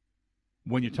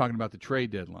when you're talking about the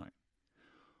trade deadline.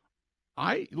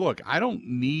 I don't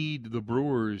need the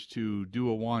Brewers to do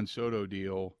a Juan Soto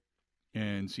deal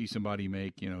and see somebody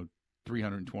make, $350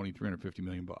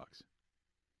 million bucks.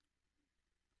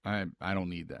 I don't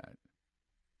need that.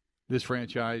 This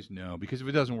franchise? No, because if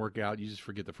it doesn't work out, you just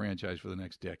forget the franchise for the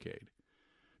next decade.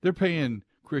 They're paying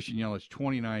Christian Yelich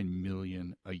 $29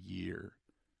 million a year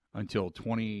until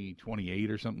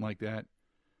 2028 or something like that.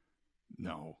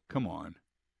 No, come on.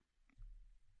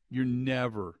 You're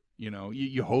never,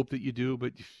 you hope that you do,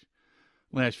 but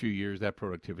last few years, that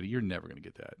productivity, you're never going to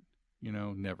get that.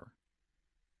 Never.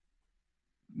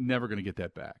 Never going to get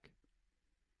that back.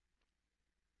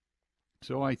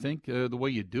 So I think the way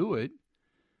you do it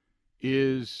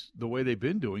is the way they've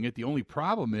been doing it. The only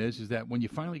problem is that when you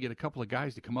finally get a couple of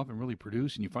guys to come up and really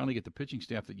produce and you finally get the pitching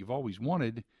staff that you've always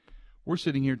wanted, we're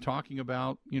sitting here talking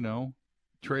about,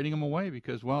 trading them away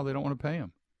because, well, they don't want to pay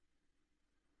them.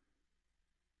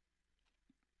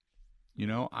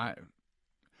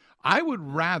 I would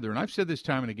rather, and I've said this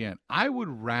time and again, I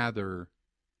would rather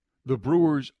the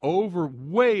Brewers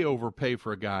way overpay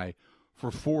for a guy for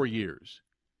 4 years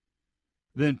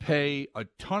than pay a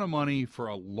ton of money for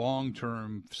a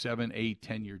long-term 7, 8,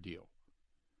 10-year deal.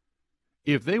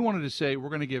 If they wanted to say, we're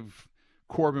going to give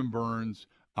Corbin Burns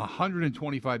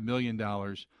 $125 million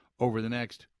over the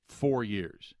next 4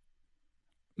 years,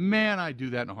 man, I'd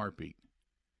do that in a heartbeat.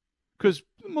 Because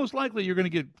most likely you're going to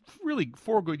get really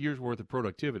 4 good years' worth of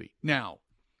productivity. Now,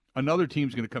 another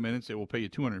team's going to come in and say, we'll pay you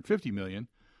 $250 million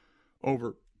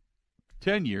over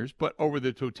 10 years, but over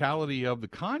the totality of the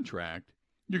contract,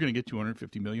 you're going to get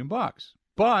 $250 million.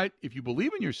 But if you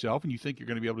believe in yourself and you think you're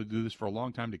going to be able to do this for a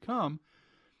long time to come,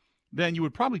 then you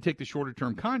would probably take the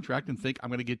shorter-term contract and think, I'm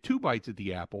going to get 2 bites at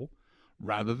the apple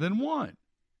rather than 1.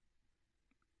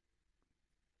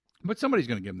 But somebody's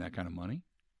going to give them that kind of money.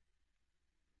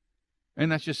 And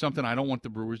that's just something I don't want the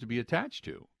Brewers to be attached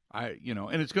to.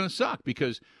 And it's going to suck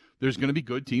because there's going to be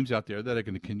good teams out there that are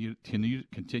going to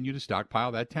continue to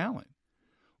stockpile that talent.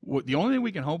 The only thing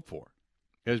we can hope for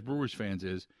as Brewers fans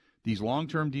is these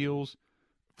long-term deals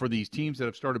for these teams that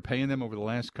have started paying them over the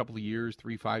last couple of years,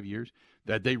 3-5 years,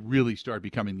 that they really start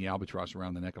becoming the albatross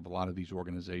around the neck of a lot of these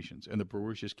organizations. And the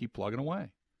Brewers just keep plugging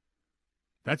away.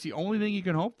 That's the only thing you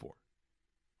can hope for.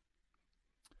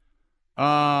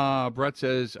 Brett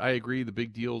says, I agree the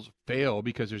big deals fail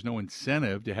because there's no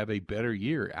incentive to have a better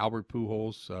year. Albert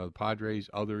Pujols, the Padres,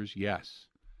 others, yes.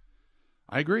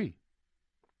 I agree.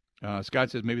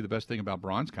 Scott says maybe the best thing about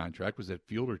Braun's contract was that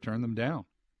Fielder turned them down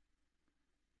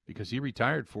because he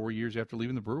retired 4 years after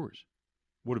leaving the Brewers.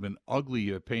 Would have been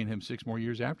ugly paying him 6 more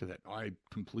years after that. I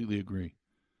completely agree.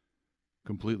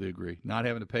 Completely agree. Not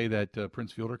having to pay that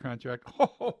Prince Fielder contract.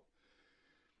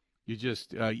 You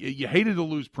just you hated to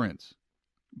lose Prince.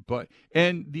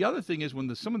 And the other thing is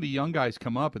when some of the young guys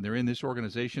come up and they're in this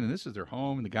organization and this is their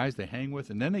home and the guys they hang with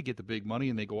and then they get the big money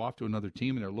and they go off to another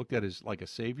team and they're looked at as like a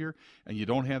savior and you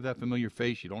don't have that familiar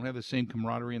face, you don't have the same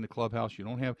camaraderie in the clubhouse,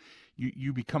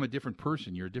 you become a different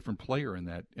person, you're a different player in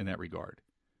that regard.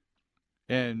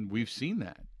 And we've seen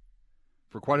that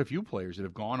for quite a few players that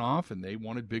have gone off and they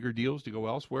wanted bigger deals to go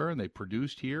elsewhere and they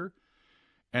produced here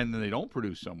and then they don't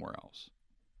produce somewhere else.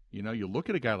 You look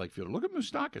at a guy like Fielder. Look at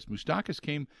Moustakas. Moustakas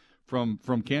came from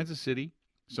Kansas City.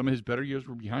 Some of his better years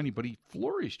were behind him, but he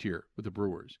flourished here with the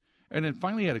Brewers. And then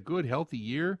finally had a good, healthy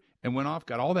year and went off,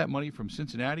 got all that money from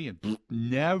Cincinnati and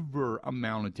never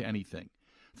amounted to anything.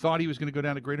 Thought he was going to go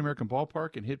down to Great American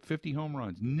Ballpark and hit 50 home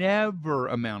runs. Never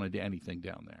amounted to anything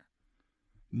down there.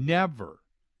 Never.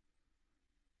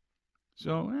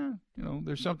 So,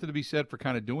 there's something to be said for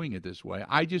kind of doing it this way.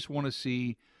 I just want to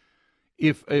see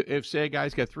If say a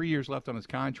guy's got 3 years left on his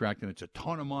contract and it's a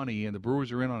ton of money and the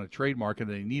Brewers are in on a trade market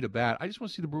and they need a bat, I just want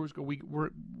to see the Brewers go, we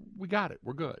got it.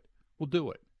 We're good. We'll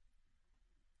do it.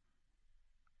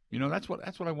 That's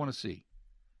what I want to see.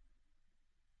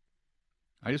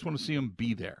 I just want to see them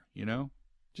be there,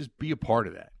 Just be a part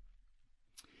of that.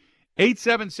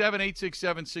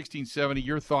 877-867-1670,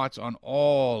 your thoughts on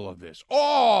all of this.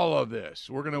 All of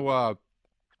this. We're going to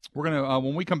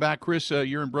when we come back, Chris,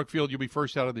 you're in Brookfield. You'll be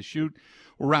first out of the chute.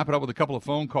 We'll wrap it up with a couple of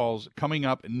phone calls coming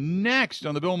up next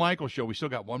on the Bill Michaels Show. We still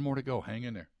got one more to go. Hang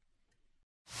in there.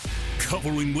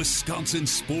 Covering Wisconsin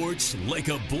sports like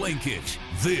a blanket.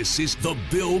 This is the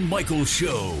Bill Michaels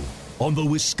Show on the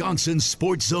Wisconsin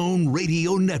Sports Zone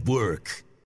Radio Network.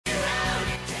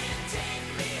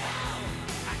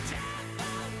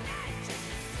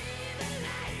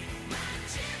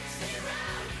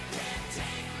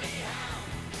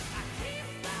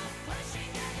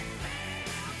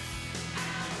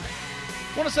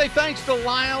 I want to say thanks to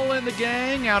Lyle and the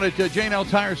gang out at J&L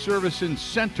Tire Service and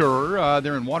Center.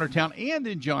 They're in Watertown and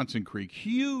in Johnson Creek.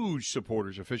 Huge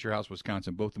supporters of Fisher House,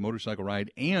 Wisconsin, both the motorcycle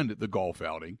ride and the golf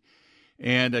outing.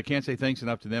 And I can't say thanks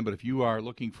enough to them, but if you are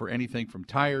looking for anything from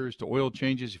tires to oil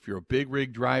changes, if you're a big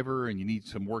rig driver and you need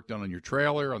some work done on your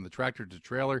trailer, on the tractor to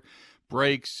trailer,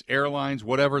 brakes, airlines,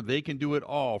 whatever, they can do it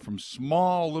all from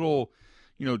small little,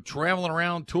 traveling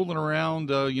around, tooling around,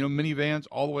 minivans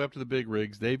all the way up to the big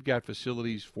rigs. They've got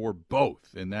facilities for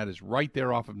both, and that is right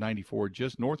there off of 94,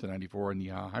 just north of 94 on the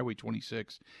Highway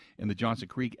 26 and the Johnson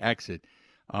Creek exit.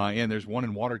 And there's one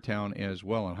in Watertown as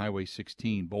well on Highway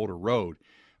 16, Boulder Road.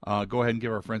 Go ahead and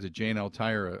give our friends at J&L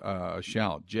Tire a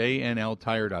shout.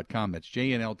 JNLTire.com. That's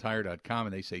JNLTire.com,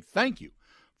 and they say thank you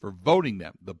for voting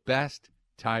them the best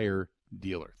tire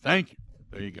dealer. Thank you.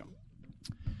 There you go.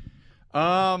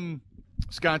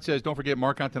 Scott says, don't forget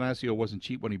Mark Antanasio wasn't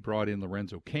cheap when he brought in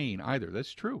Lorenzo Cain either.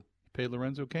 That's true. He paid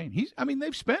Lorenzo Cain.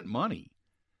 They've spent money.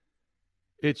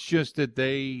 It's just that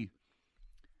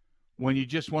when you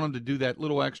just want them to do that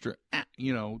little extra,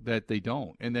 that they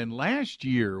don't. And then last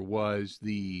year was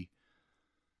the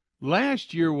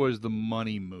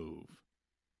money move.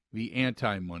 The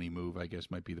anti-money move, I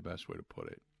guess, might be the best way to put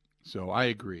it. So I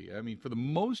agree. For the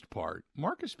most part,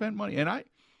 Mark has spent money. And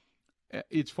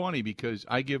it's funny because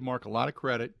I give Mark a lot of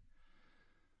credit,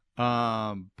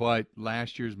 but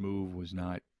last year's move was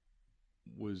not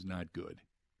good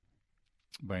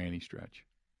by any stretch.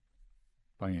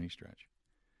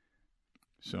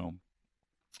 So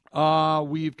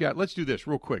let's do this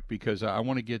real quick because I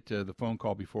want to get the phone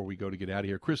call before we go to get out of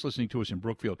here. Chris listening to us in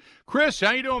Brookfield. Chris,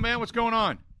 how you doing, man? What's going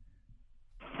on?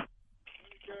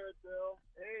 Good, Bill.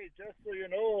 Hey, just so you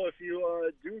know, if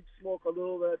you do smoke a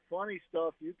little of that funny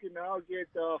stuff, you can now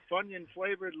get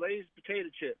Funyun-flavored Lay's potato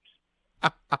chips.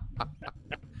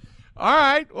 All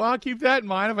right. Well, I'll keep that in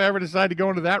mind if I ever decide to go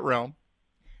into that realm.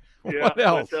 Yeah, what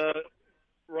else? But,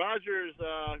 Rogers,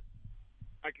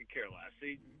 I could care less.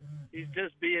 He's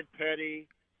just being petty.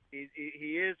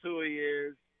 He is who he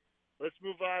is. Let's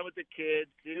move on with the kid.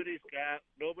 See what he's got.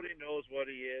 Nobody knows what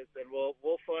he is, and we'll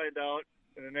find out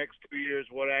in the next 2 years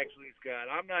what actually he's got.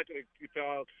 I'm not going to keep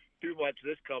out too much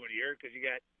this coming year because you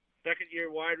got second-year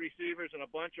wide receivers and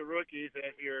a bunch of rookies,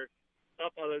 and you're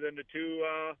up other than the two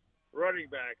running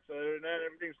backs. Other than that,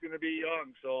 everything's going to be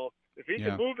young. So if he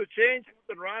can move the chains,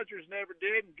 something Rodgers never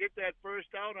did, and get that first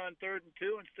out on 3rd and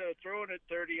 2 instead of throwing it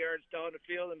 30 yards down the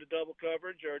field into double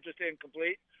coverage or just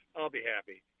incomplete, I'll be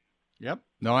happy. Yep.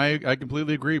 No, I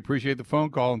completely agree. Appreciate the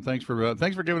phone call, and thanks for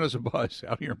giving us a buzz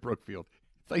out here in Brookfield.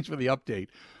 Thanks for the update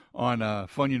on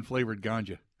Funyun-flavored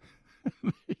ganja.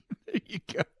 There you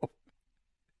go.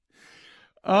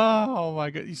 Oh, my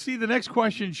God. You see, the next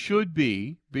question should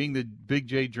be, being the Big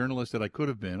J journalist that I could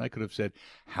have been, I could have said,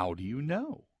 how do you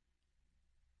know?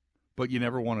 But you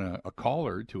never want a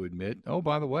caller to admit, oh,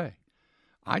 by the way,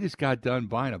 I just got done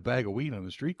buying a bag of weed on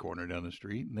the street corner down the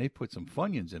street, and they put some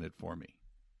Funyuns in it for me.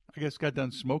 I guess got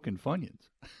done smoking Funyuns.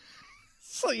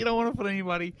 So you don't want to put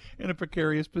anybody in a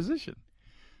precarious position.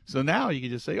 So now you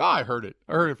can just say, oh, I heard it.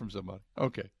 I heard it from somebody.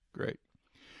 Okay, great.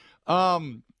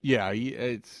 I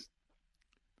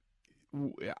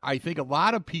think a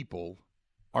lot of people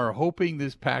are hoping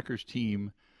this Packers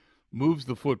team moves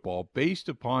the football based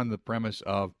upon the premise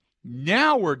of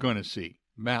now we're going to see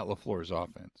Matt LaFleur's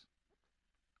offense.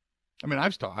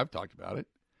 I've talked about it.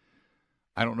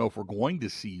 I don't know if we're going to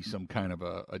see some kind of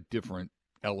a different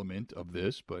element of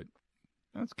this, but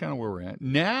that's kind of where we're at.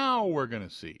 Now we're going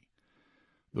to see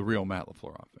the real Matt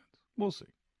LaFleur offense. We'll see.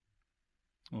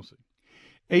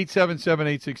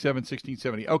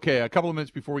 877-867-1670. Okay, a couple of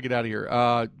minutes before we get out of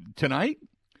here. Tonight,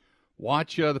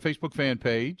 watch the Facebook fan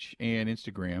page and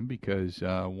Instagram because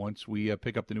once we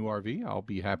pick up the new RV, I'll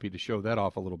be happy to show that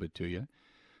off a little bit to you.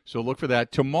 So look for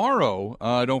that. Tomorrow,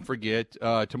 don't forget,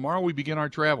 tomorrow we begin our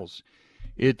travels.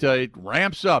 It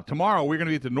ramps up. Tomorrow we're going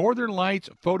to be at the Northern Lights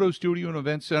Photo Studio and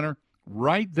Event Center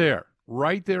right there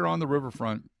on the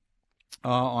riverfront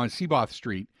on Seaboth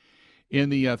Street in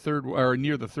the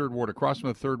near the Third Ward, across from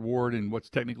the Third Ward in what's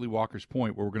technically Walker's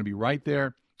Point, where we're going to be right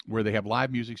there, where they have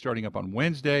live music starting up on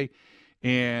Wednesday,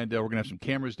 and we're going to have some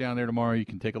cameras down there tomorrow. You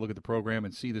can take a look at the program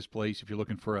and see this place if you're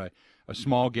looking for a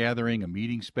small gathering, a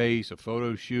meeting space, a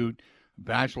photo shoot,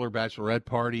 bachelorette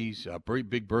parties,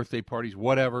 big birthday parties,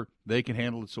 whatever. They can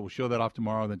handle it, so we'll show that off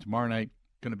tomorrow. Then tomorrow night,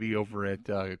 going to be over at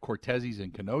Cortez's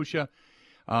in Kenosha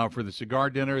for the cigar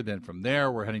dinner. Then from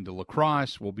there, we're heading to La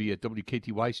Crosse. We'll be at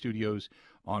WKTY Studios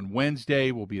on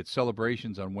Wednesday. We'll be at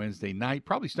Celebrations on Wednesday night.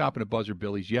 Probably stopping at Buzzer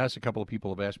Billy's. Yes, a couple of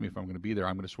people have asked me if I'm going to be there.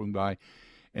 I'm going to swing by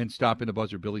and stop into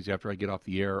Buzzer Billy's after I get off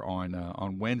the air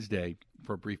on Wednesday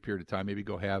for a brief period of time. Maybe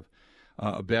go have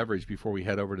a beverage before we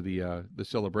head over to the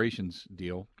Celebrations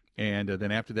deal. And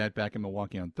then after that, back in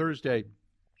Milwaukee on Thursday.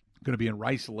 Going to be in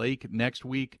Rice Lake next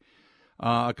week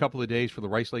a couple of days for the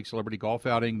Rice Lake Celebrity Golf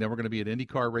Outing. Then we're going to be at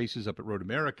IndyCar races up at Road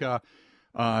America.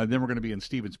 Then we're going to be in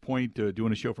Stevens Point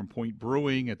doing a show from Point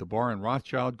Brewing at the bar in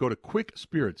Rothschild. Go to Quick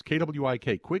Spirits,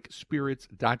 KWIK,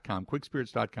 quickspirits.com,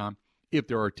 quickspirits.com. If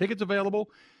there are tickets available,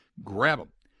 grab them.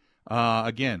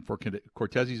 Again, for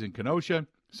Cortezes in Kenosha,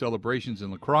 Celebrations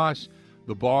in La Crosse,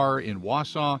 the bar in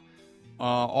Wausau,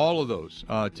 all of those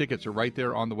tickets are right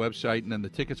there on the website. And then the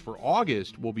tickets for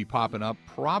August will be popping up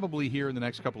probably here in the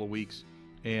next couple of weeks,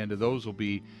 and those will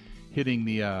be hitting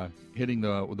the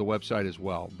website as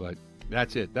well. But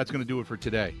that's it. That's going to do it for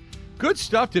today. Good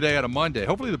stuff today on a Monday.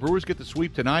 Hopefully the Brewers get the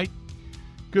sweep tonight.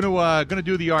 Gonna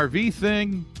do the RV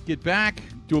thing. Get back,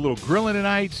 do a little grilling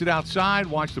tonight. Sit outside,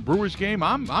 watch the Brewers game.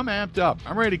 I'm amped up.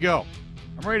 I'm ready to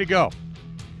go.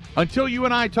 Until you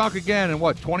and I talk again in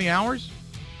 20 hours?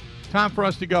 Time for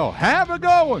us to go. Have a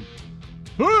good one.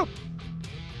 Whoop.